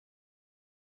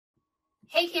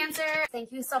Hey Cancer,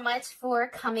 thank you so much for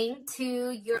coming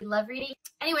to your love reading.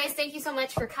 Anyways, thank you so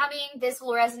much for coming. This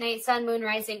will resonate Sun, Moon,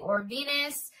 Rising, or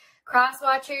Venus. Cross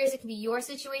watchers, it can be your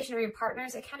situation or your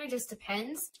partner's. It kind of just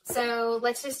depends. So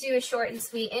let's just do a short and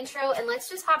sweet intro and let's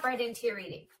just hop right into your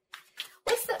reading.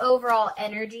 What's the overall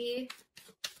energy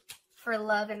for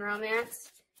love and romance?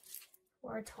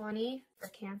 420 for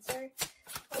Cancer.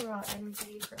 Overall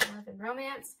energy for love and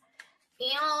romance.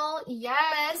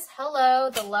 Yes, hello,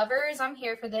 the lovers. I'm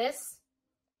here for this.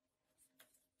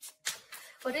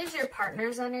 What is your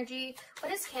partner's energy?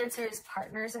 What is Cancer's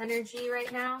partner's energy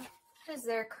right now? What is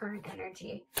their current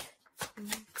energy?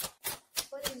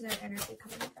 What is their energy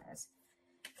coming up as?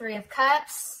 3 of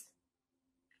Cups.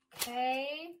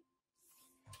 Okay.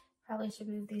 Probably should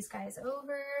move these guys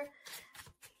over.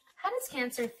 How does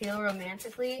Cancer feel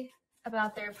romantically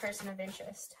about their person of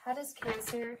interest? How does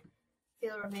Cancer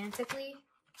feel romantically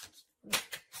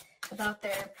about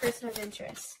their person of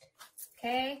interest?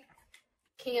 Okay.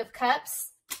 King of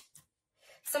Cups.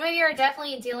 Some of you are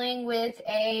definitely dealing with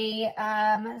a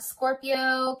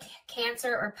Scorpio,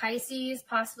 Cancer, or Pisces,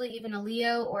 possibly even a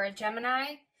Leo or a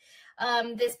Gemini.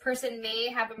 This person may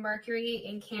have a Mercury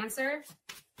in Cancer.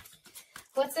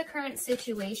 What's the current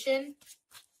situation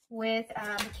with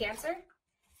Cancer?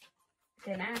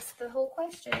 Didn't ask the whole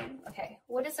question. Okay,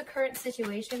 what is the current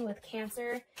situation with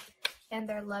Cancer and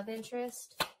their love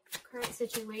interest? Current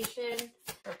situation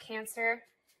for Cancer.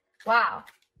 Wow,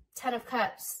 10 of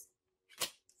Cups.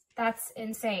 That's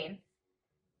insane.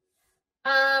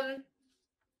 I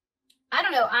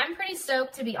don't know. I'm pretty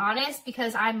stoked, to be honest,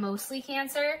 because I'm mostly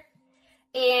Cancer.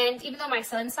 And even though my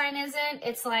sun sign isn't,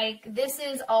 it's like this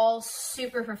is all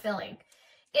super fulfilling.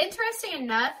 Interesting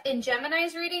enough, in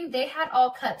Gemini's reading, they had all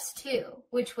cups too,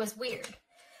 which was weird.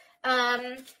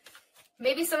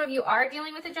 Maybe some of you are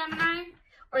dealing with a Gemini,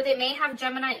 or they may have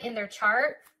Gemini in their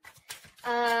chart.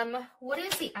 What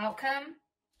is the outcome?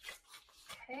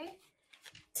 Okay.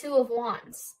 2 of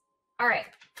Wands. All right.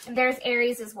 And there's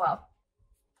Aries as well.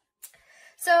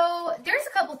 So there's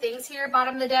a couple things here.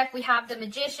 Bottom of the deck, we have the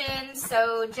Magician.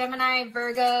 So Gemini,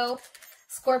 Virgo,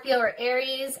 Scorpio, or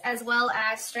Aries, as well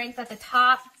as Strength at the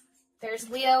top. There's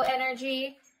Leo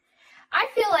energy. I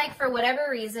feel like for whatever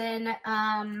reason,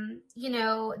 you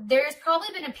know, there's probably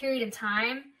been a period of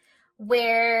time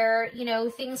where, you know,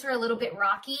 things were a little bit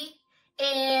rocky.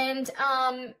 And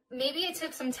maybe it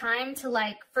took some time to,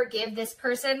 like, forgive this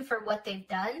person for what they've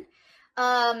done.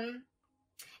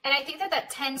 And I think that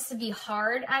tends to be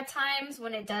hard at times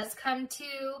when it does come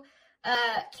to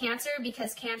Cancer,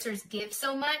 because Cancers give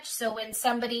so much. So when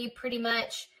somebody pretty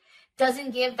much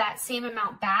doesn't give that same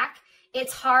amount back,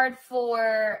 it's hard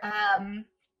for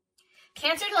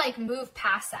Cancer to like move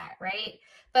past that, right?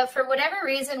 But for whatever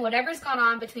reason, whatever's gone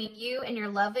on between you and your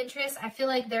love interest, I feel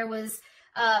like there was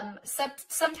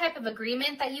some type of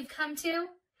agreement that you've come to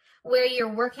where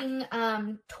you're working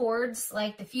towards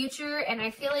like the future. And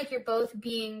I feel like you're both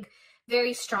being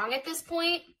very strong at this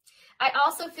point. I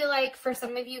also feel like for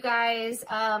some of you guys,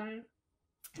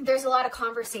 there's a lot of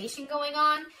conversation going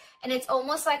on, and it's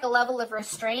almost like a level of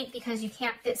restraint because you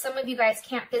can't, some of you guys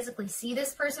can't physically see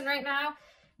this person right now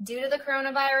due to the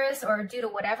coronavirus or due to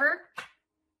whatever.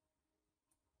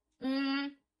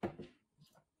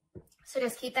 So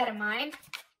just keep that in mind.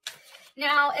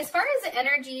 Now, as far as the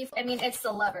energy, I mean, it's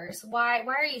the Lovers. Why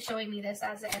are you showing me this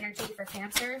as the energy for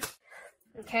Cancer?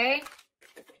 Okay.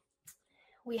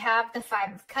 We have the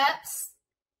 5 of Cups.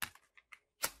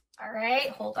 All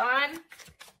right, hold on.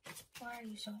 Why are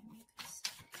you showing me this?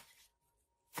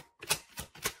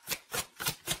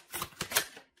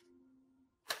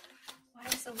 Why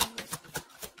is the Lovers?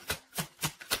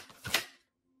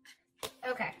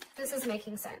 Okay, this is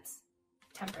making sense.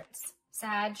 Temperance.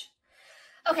 Sag.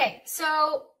 Okay,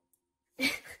 so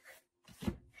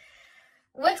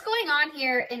what's going on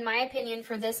here, in my opinion,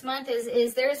 for this month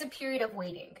is there's a period of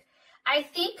waiting. I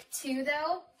think, too,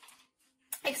 though,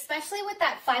 especially with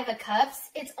that 5 of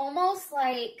Cups, it's almost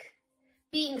like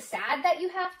being sad that you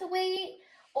have to wait,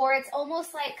 or it's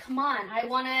almost like, come on, I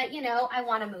want to, you know, I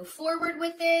want to move forward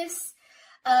with this.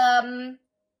 And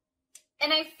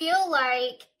I feel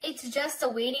like it's just a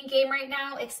waiting game right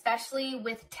now, especially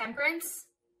with Temperance.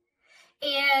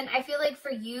 And I feel like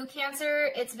for you, Cancer,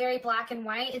 it's very black and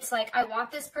white. It's like, I want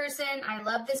this person. I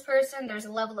love this person. There's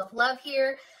a level of love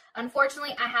here.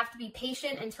 Unfortunately, I have to be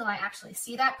patient until I actually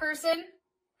see that person,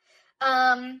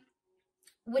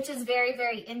 which is very,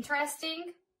 very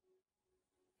interesting.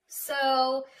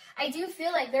 So I do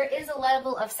feel like there is a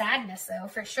level of sadness, though,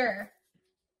 for sure.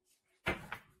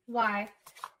 Why?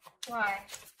 Why?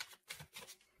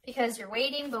 Because you're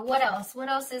waiting, but what else? What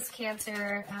else is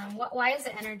Cancer? Why is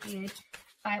the energy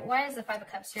Why is the Five of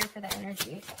Cups here for the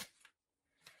energy?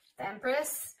 The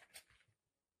Empress.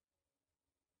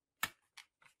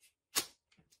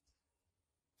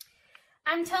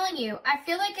 I'm telling you, I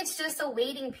feel like it's just a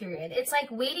waiting period. It's like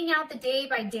waiting out the day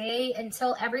by day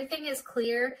until everything is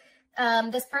clear.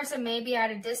 This person may be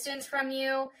at a distance from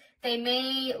you. They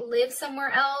may live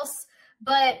somewhere else.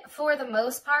 But for the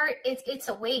most part, it's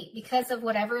a wait because of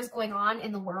whatever is going on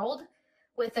in the world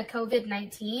with the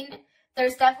COVID-19.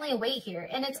 There's definitely a wait here.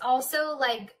 And it's also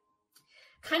like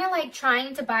kind of like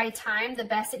trying to buy time the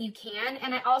best that you can.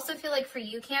 And I also feel like for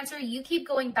you, Cancer, you keep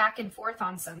going back and forth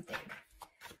on something.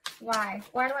 Why?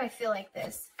 Why do I feel like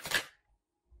this?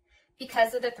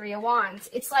 Because of the Three of Wands.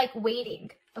 It's like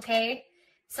waiting, okay?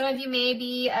 Some of you may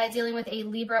be dealing with a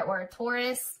Libra or a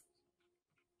Taurus.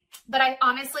 But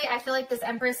honestly, I feel like this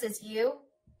Empress is you.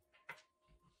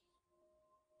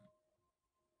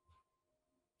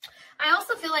 I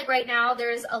also feel like right now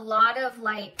there's a lot of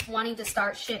like wanting to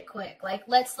start shit quick. Like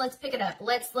let's pick it up.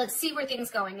 Let's see where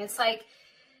things going. It's like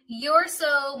you're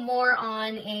so more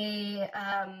on a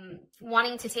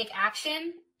wanting to take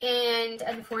action, and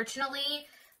unfortunately,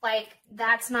 like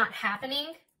that's not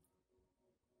happening.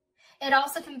 It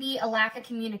also can be a lack of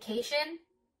communication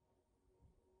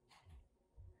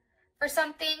for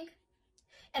something.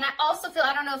 And I also feel,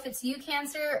 I don't know if it's you,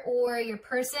 Cancer, or your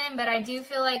person, but I do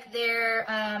feel like they're,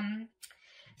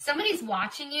 somebody's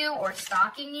watching you or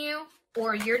stalking you,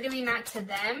 or you're doing that to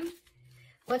them.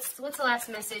 What's the last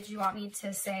message you want me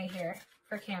to say here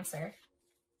for Cancer?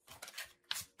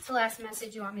 What's the last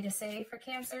message you want me to say for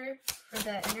Cancer, for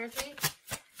the energy?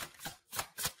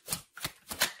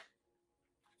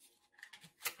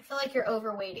 I feel like you're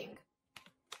overweighting.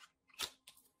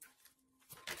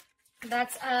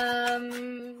 That's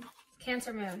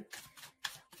Cancer moon.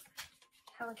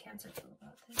 How would Cancer feel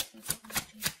about this?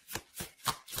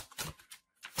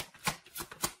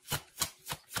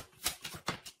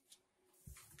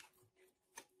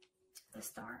 The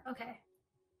Star. Okay.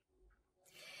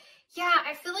 Yeah,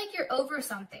 I feel like you're over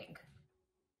something.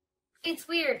 It's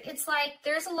weird. It's like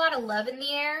there's a lot of love in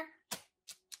the air.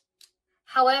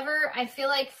 However, I feel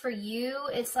like for you,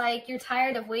 it's like you're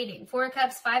tired of waiting. Four of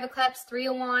Cups, Five of Cups, Three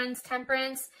of Wands,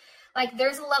 Temperance. Like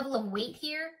there's a level of weight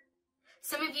here.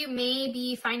 Some of you may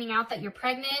be finding out that you're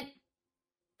pregnant,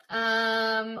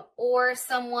 or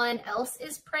someone else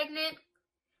is pregnant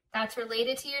that's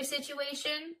related to your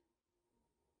situation.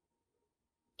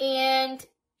 And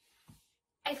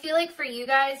I feel like for you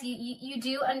guys, you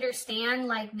do understand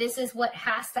like this is what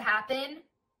has to happen.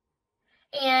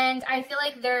 And I feel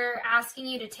like they're asking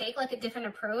you to take like a different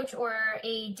approach or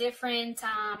a different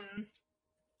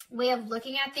way of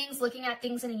looking at things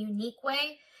in a unique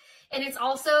way. And it's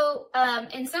also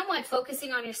in somewhat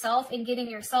focusing on yourself and getting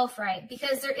yourself right,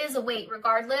 because there is a weight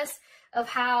regardless of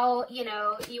how, you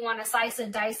know, you want to slice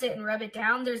it, dice it, and rub it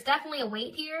down. There's definitely a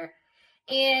weight here.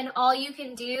 And all you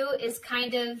can do is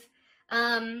kind of,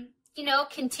 you know,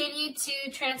 continue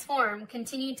to transform,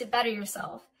 continue to better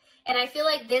yourself. And I feel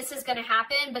like this is going to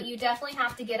happen, but you definitely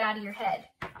have to get out of your head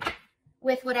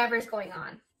with whatever's going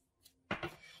on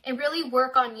and really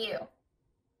work on you.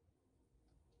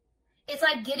 It's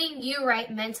like getting you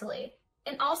right mentally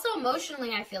and also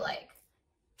emotionally, I feel like,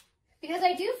 because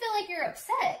I do feel like you're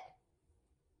upset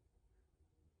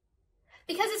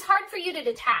because it's hard for you to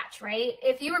detach, right?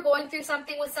 If you were going through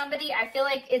something with somebody, I feel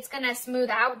like it's going to smooth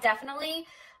out, definitely.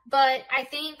 But I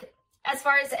think as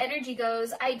far as the energy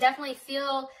goes, I definitely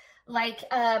feel like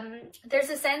there's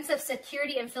a sense of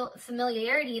security and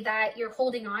familiarity that you're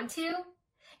holding on to.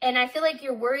 And I feel like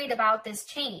you're worried about this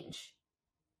change.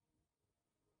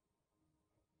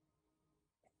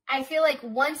 I feel like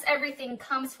once everything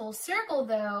comes full circle,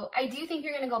 though, I do think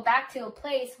you're going to go back to a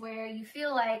place where you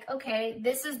feel like, okay,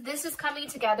 this is coming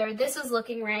together, this is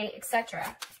looking right,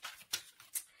 etc.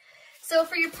 So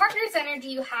for your partner's energy,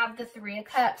 you have the Three of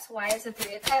Cups. Why is the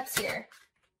Three of Cups here?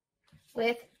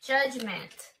 With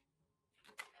Judgment.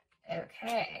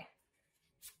 Okay.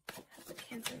 How would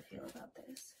Cancer feel about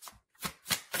this?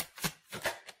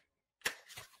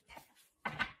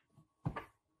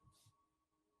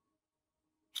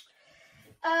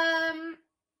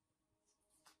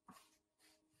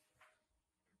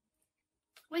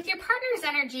 With your partner's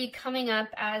energy coming up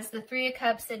as the Three of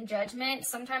Cups and Judgment,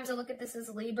 sometimes I look at this as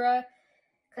Libra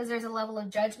because there's a level of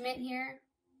judgment here.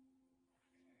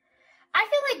 I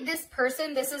feel like this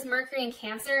person, this is Mercury and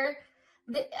Cancer,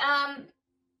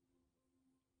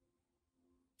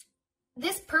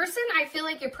 this person, I feel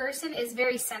like your person is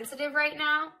very sensitive right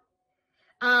now.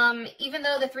 Even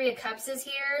though the Three of Cups is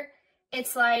here,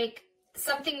 it's like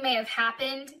something may have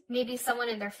happened. Maybe someone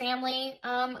in their family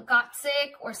got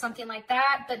sick or something like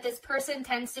that. But this person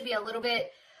tends to be a little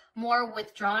bit more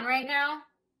withdrawn right now.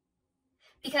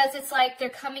 Because it's like they're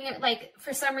coming, like,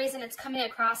 for some reason it's coming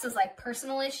across as like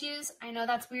personal issues. I know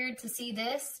that's weird to see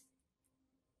this.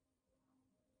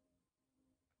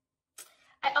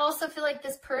 I also feel like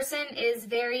this person is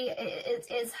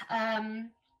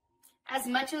as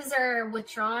much as they're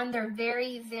withdrawn, they're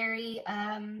very, very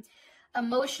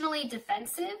emotionally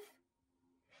defensive.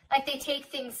 Like they take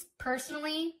things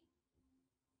personally.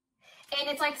 And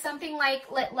it's like something like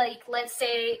let's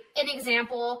say, an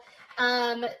example,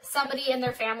 somebody in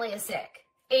their family is sick.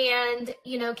 And,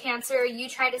 you know, Cancer, you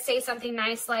try to say something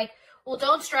nice like, well,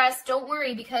 don't stress, don't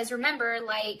worry, because remember,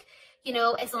 like, you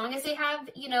know, as long as they have,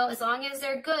 you know, as long as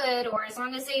they're good, or as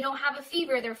long as they don't have a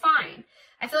fever, they're fine.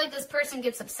 I feel like this person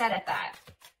gets upset at that.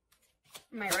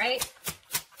 Am I right?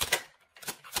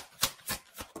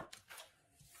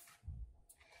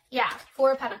 Yeah,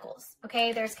 Four of Pentacles.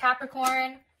 Okay, there's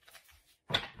Capricorn.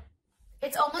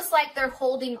 It's almost like they're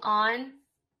holding on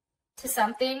to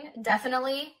something,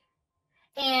 definitely.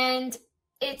 And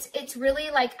it's really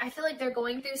like, I feel like they're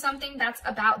going through something that's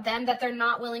about them that they're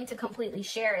not willing to completely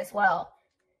share as well.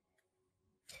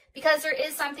 Because there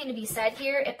is something to be said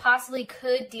here. It possibly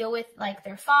could deal with like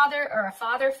their father or a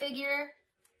father figure,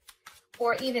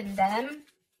 or even them.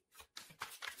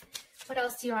 What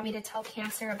else do you want me to tell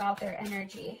Cancer about their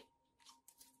energy?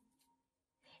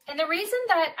 And the reason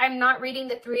that I'm not reading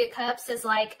the Three of Cups is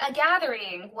like a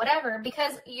gathering, whatever,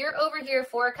 because you're over here,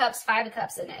 Four of Cups, Five of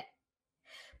Cups in it.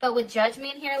 But with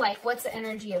Judgment here, like, what's the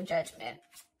energy of Judgment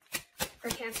for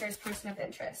Cancer's person of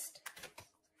interest?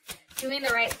 Doing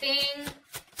the right thing,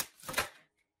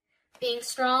 being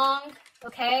strong,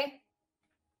 okay?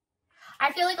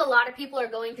 I feel like a lot of people are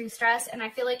going through stress, and I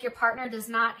feel like your partner does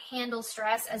not handle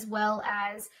stress as well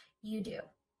as you do.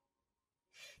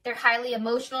 They're highly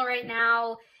emotional right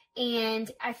now,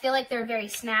 and I feel like they're very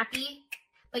snappy,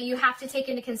 but you have to take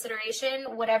into consideration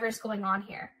whatever's going on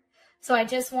here. So I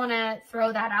just want to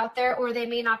throw that out there, or they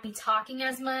may not be talking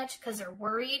as much because they're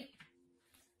worried.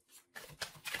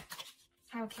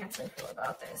 How can Cancer feel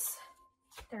about this?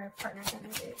 Their partner's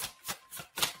energy.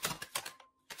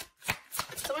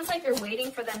 It's almost like you're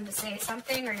waiting for them to say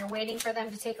something, or you're waiting for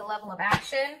them to take a level of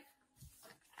action.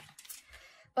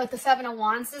 But the Seven of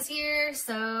Wands is here,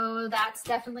 so that's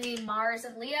definitely Mars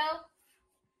and Leo.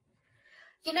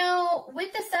 You know,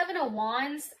 with the Seven of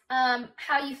Wands,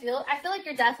 how you feel, I feel like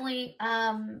you're definitely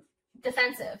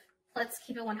defensive. Let's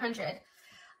keep it 100.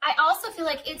 I also feel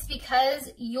like it's because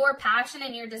your passion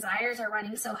and your desires are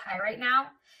running so high right now.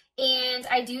 And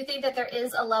I do think that there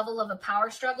is a level of a power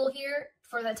struggle here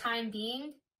for the time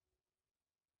being.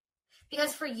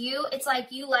 Because for you, it's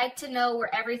like you like to know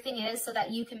where everything is so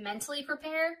that you can mentally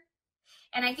prepare.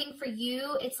 And I think for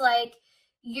you, it's like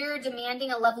you're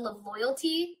demanding a level of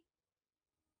loyalty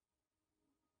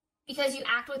because you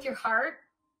act with your heart.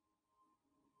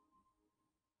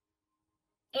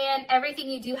 And everything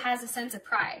you do has a sense of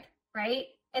pride, right?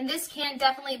 And this can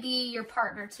definitely be your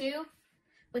partner too,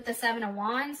 with the Seven of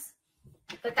Wands.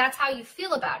 But that's how you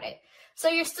feel about it. So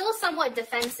you're still somewhat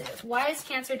defensive. Why is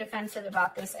Cancer defensive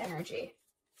about this energy?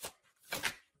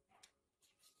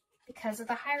 Because of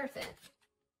the Hierophant.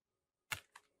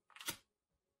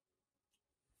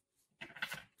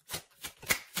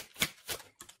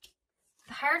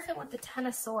 The Hierophant with the Ten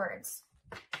of Swords.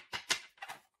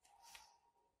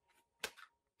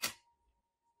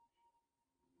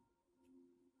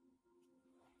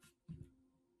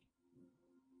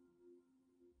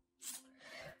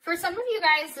 For some of you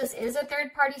guys, this is a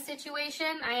third-party situation.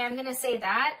 I am going to say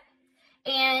that.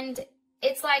 And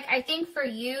it's like, I think for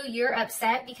you, you're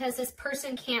upset because this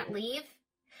person can't leave.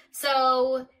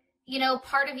 So, you know,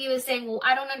 part of you is saying, well,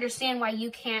 I don't understand why you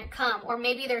can't come. Or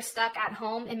maybe they're stuck at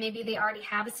home and maybe they already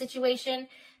have a situation.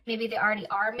 Maybe they already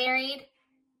are married.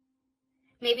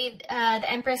 Maybe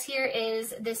the Empress here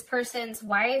is this person's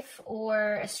wife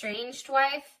or estranged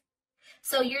wife.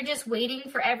 So you're just waiting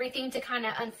for everything to kind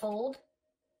of unfold.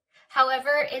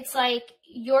 However, it's like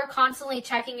you're constantly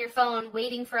checking your phone,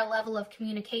 waiting for a level of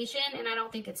communication, and I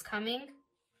don't think it's coming.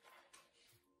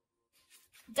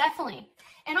 Definitely.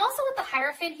 And also with the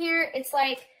Hierophant here, it's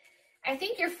like, I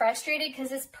think you're frustrated because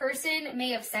this person may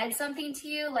have said something to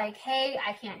you like, hey,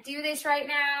 I can't do this right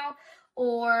now,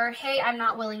 or hey, I'm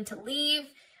not willing to leave.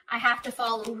 I have to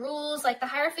follow rules. Like the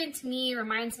Hierophant to me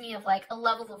reminds me of like a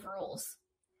level of rules.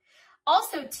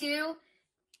 Also too,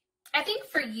 I think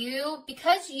for you,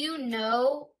 because you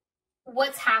know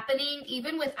what's happening,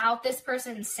 even without this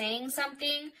person saying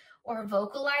something or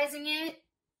vocalizing it,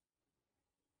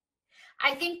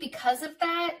 I think because of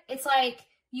that, it's like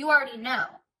you already know.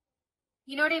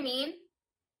 You know what I mean?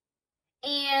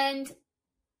 And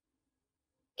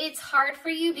it's hard for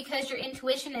you because your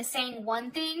intuition is saying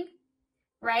one thing,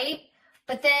 right?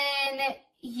 But then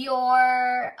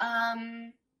your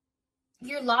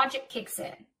logic kicks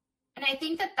in. And I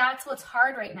think that that's what's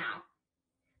hard right now.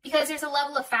 Because there's a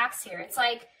level of facts here. It's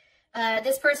like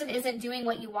this person isn't doing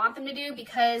what you want them to do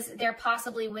because they're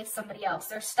possibly with somebody else.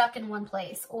 They're stuck in one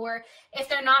place. Or if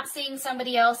they're not seeing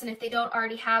somebody else and if they don't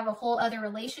already have a whole other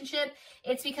relationship,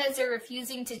 it's because they're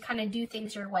refusing to kind of do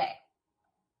things your way.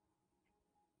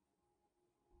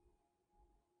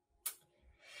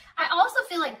 I also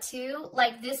feel like too,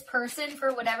 like this person,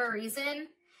 for whatever reason,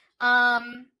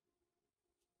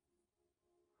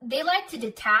 they like to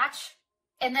detach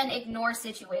and then ignore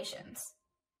situations,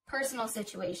 personal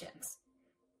situations.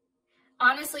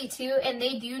 Honestly too, and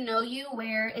they do know you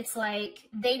where it's like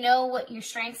they know what your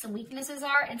strengths and weaknesses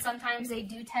are, and sometimes they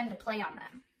do tend to play on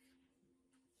them.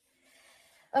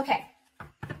 Okay,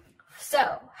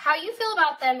 so how you feel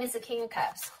about them is the King of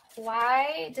Cups.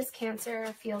 Why does Cancer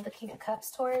feel the King of Cups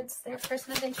towards their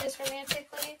person of interest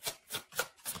romantically?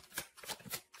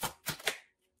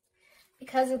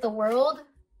 Because of the World.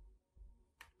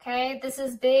 Okay, this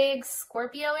is big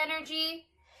Scorpio energy.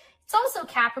 It's also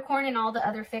Capricorn and all the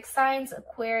other fixed signs,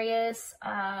 Aquarius,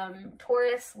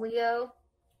 Taurus, Leo.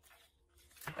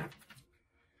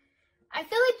 I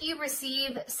feel like you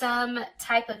receive some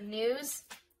type of news,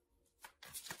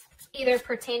 either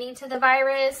pertaining to the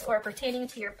virus or pertaining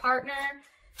to your partner.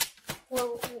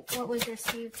 What was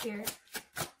received here?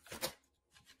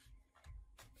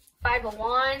 Five of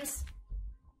Wands.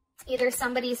 Either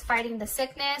somebody's fighting the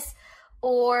sickness,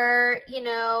 or, you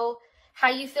know, how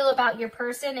you feel about your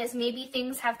person is maybe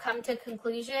things have come to a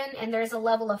conclusion and there's a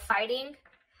level of fighting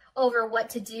over what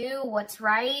to do, what's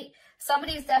right.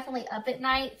 Somebody's definitely up at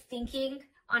night thinking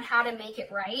on how to make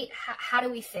it right. How do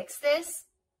we fix this?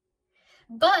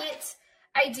 But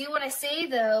I do want to say,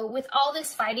 though, with all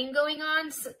this fighting going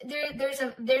on,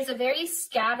 there's a very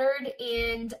scattered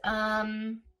and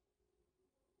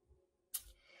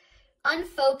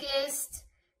unfocused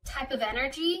type of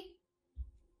energy.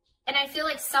 And I feel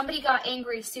like somebody got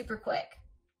angry super quick.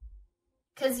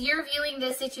 Because you're viewing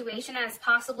this situation as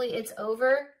possibly it's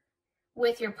over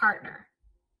with your partner.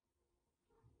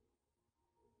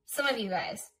 Some of you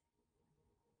guys.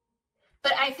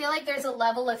 But I feel like there's a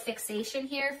level of fixation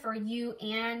here for you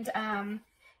and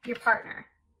your partner.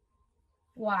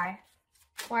 Why?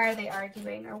 Why are they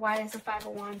arguing? Or why is the Five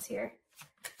of Wands here?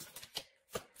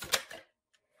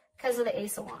 Because of the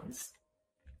Ace of Wands.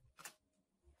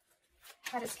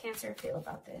 How does Cancer feel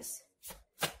about this?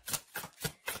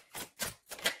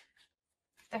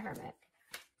 The Hermit.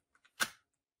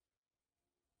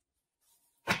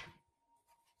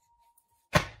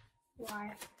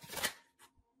 Why?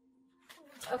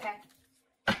 Okay.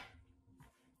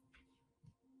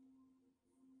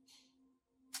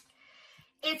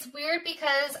 It's weird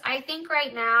because I think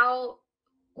right now,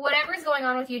 whatever's going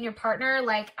on with you and your partner,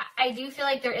 like, I do feel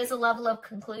like there is a level of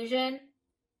conclusion.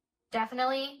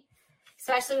 Definitely.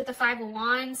 Especially with the Five of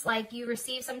Wands, like you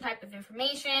receive some type of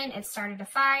information, it started a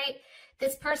fight.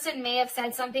 This person may have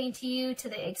said something to you to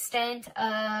the extent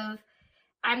of,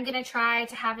 I'm going to try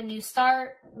to have a new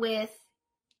start with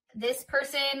this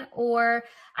person, or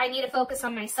I need to focus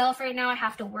on myself right now. I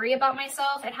have to worry about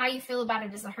myself, and how you feel about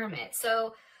it as a Hermit.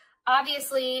 So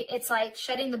obviously it's like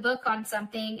shutting the book on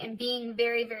something and being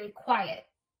very, very quiet,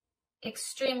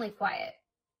 extremely quiet.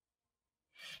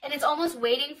 And it's almost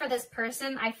waiting for this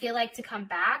person, I feel like, to come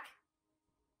back.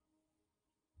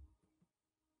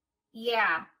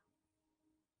 Yeah.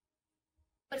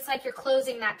 But it's like you're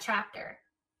closing that chapter.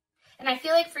 And I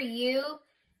feel like for you,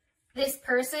 this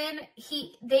person,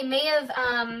 they may have,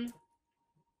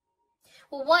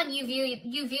 well, one, you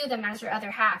view them as your other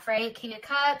half, right? King of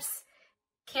Cups.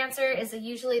 Cancer is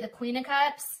usually the Queen of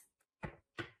Cups.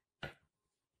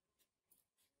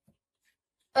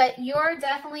 But you're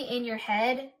definitely in your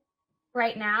head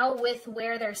right now with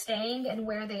where they're staying and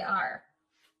where they are.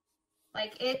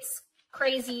 Like, it's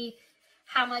crazy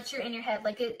how much you're in your head.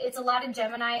 Like, it's a lot of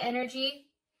Gemini energy.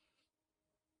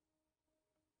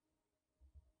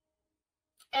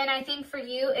 And I think for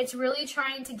you, it's really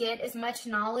trying to get as much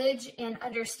knowledge and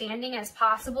understanding as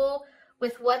possible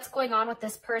with what's going on with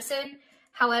this person.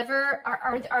 However,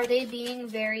 are they being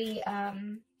very...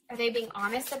 Are they being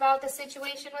honest about the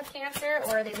situation with Cancer,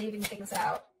 or are they leaving things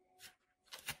out?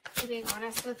 Are they being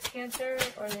honest with Cancer,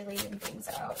 or are they leaving things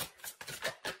out?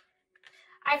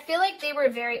 I feel like they were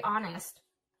very honest.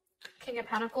 King of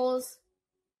Pentacles,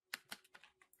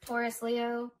 Taurus,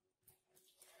 Leo.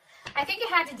 I think it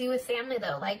had to do with family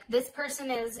though. Like this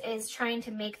person is trying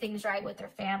to make things right with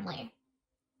their family.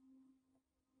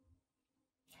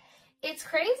 It's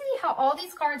crazy how all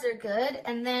these cards are good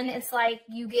and then it's like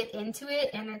you get into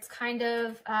it and it's kind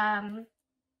of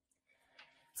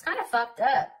fucked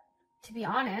up, to be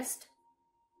honest.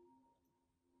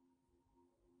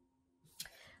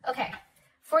 Okay,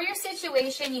 for your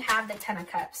situation, you have the Ten of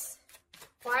Cups.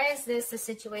 Why is this a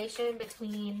situation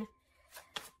between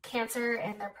Cancer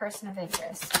and their person of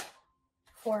interest?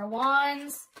 Four of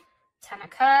Wands, Ten of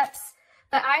Cups.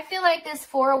 But I feel like this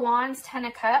Four of Wands, Ten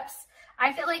of Cups,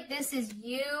 I feel like this is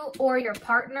you or your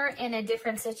partner in a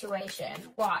different situation.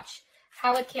 Watch.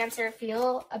 How would Cancer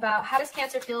feel about, how does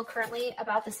Cancer feel currently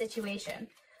about the situation?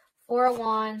 Four of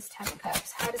Wands, Ten of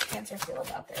Cups. How does Cancer feel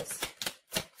about this?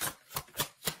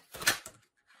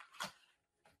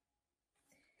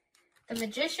 The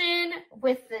Magician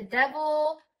with the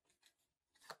Devil.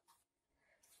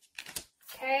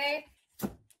 Okay.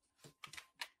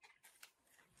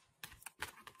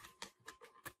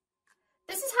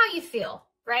 This is how you feel,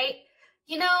 right?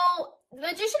 You know, the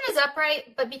Magician is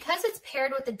upright, but because it's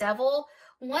paired with the Devil,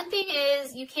 one thing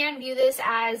is you can view this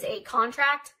as a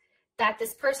contract that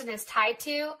this person is tied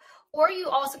to, or you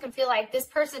also can feel like this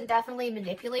person definitely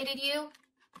manipulated you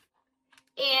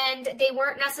and they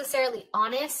weren't necessarily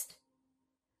honest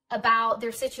about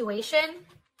their situation.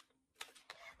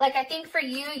 Like, I think for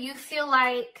you, you feel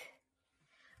like,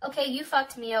 okay, you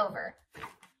fucked me over.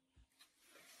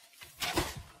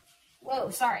 Whoa,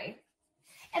 sorry.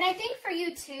 And I think for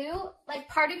you too, like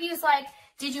part of you is like,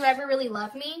 did you ever really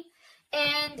love me?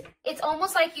 And it's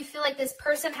almost like you feel like this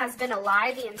person has been a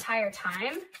lie the entire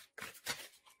time.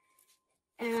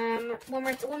 One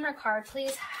more card,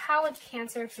 please. How would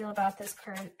Cancer feel about this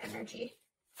current energy?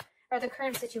 Or the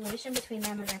current situation between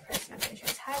them and their person of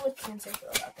interest? How would Cancer feel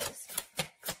about this?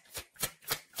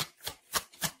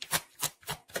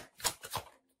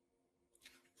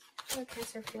 How would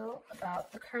Cancer feel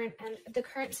about the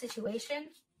current situation?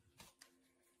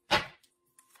 How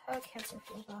would Cancer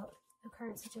feel about the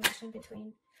current situation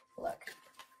between, look.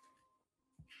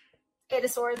 Eight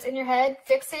of Swords in your head,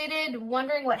 fixated,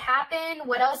 wondering what happened,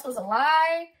 what else was a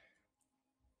lie.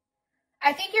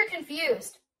 I think you're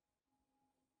confused.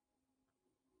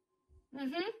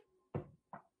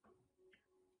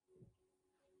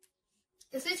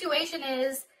 The situation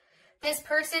is this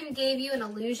person gave you an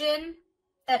illusion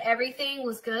that everything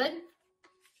was good.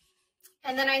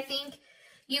 And then I think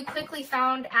you quickly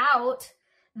found out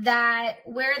that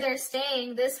where they're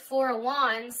staying, this Four of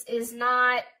Wands is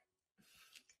not,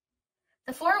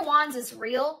 the Four of Wands is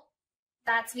real.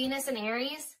 That's Venus and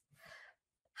Aries.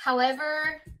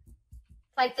 However,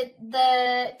 like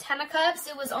the Ten of Cups,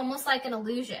 it was almost like an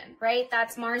illusion, right?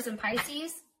 That's Mars and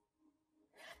Pisces.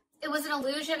 It was an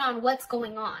illusion on what's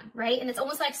going on, right? And it's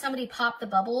almost like somebody popped the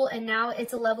bubble and now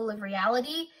it's a level of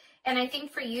reality. And I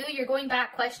think for you, you're going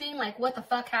back questioning, like, what the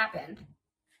fuck happened?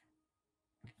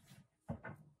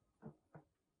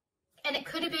 And it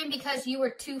could have been because you were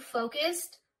too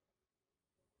focused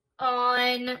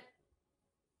on,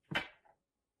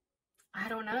 I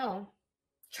don't know,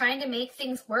 trying to make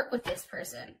things work with this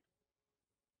person.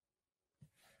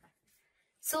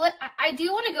 So I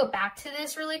do want to go back to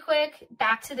this really quick,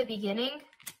 back to the beginning,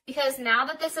 because now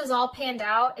that this is all panned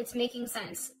out, it's making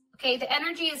sense. Okay, the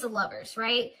energy is the lovers,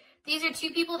 right? These are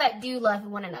two people that do love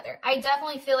one another. I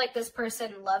definitely feel like this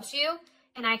person loves you,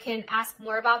 and I can ask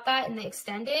more about that in the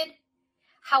extended.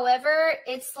 However,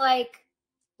 it's like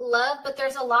love, but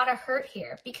there's a lot of hurt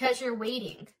here because you're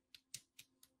waiting.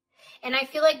 And I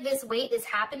feel like this wait is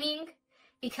happening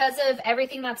because of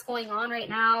everything that's going on right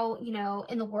now, you know,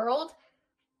 in the world.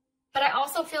 But I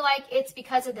also feel like it's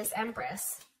because of this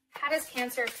Empress. How does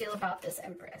Cancer feel about this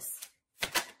Empress?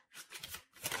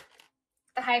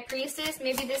 The High Priestess,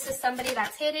 maybe this is somebody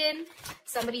that's hidden,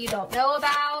 somebody you don't know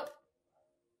about.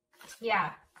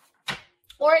 Yeah.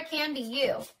 Or it can be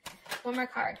you. One more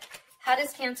card. How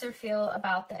does Cancer feel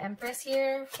about the Empress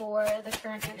here for the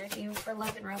current energy for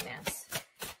love and romance?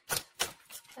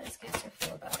 How does Cancer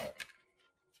feel about it?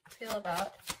 Feel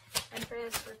about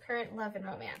Empress for current love and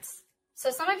romance. So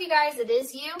some of you guys, it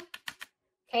is you.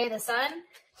 Okay, the Sun.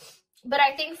 But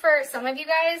I think for some of you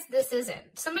guys, this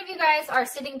isn't. Some of you guys are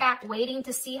sitting back waiting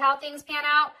to see how things pan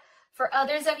out. For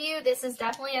others of you, this is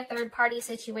definitely a third-party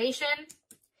situation.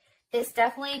 This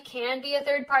definitely can be a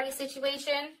third-party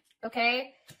situation,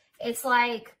 okay? It's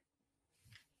like,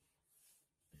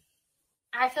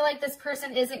 I feel like this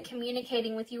person isn't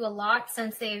communicating with you a lot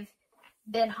since they've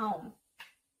been home.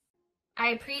 I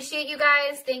appreciate you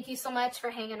guys. Thank you so much for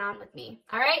hanging on with me.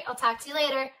 All right, I'll talk to you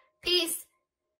later. Peace.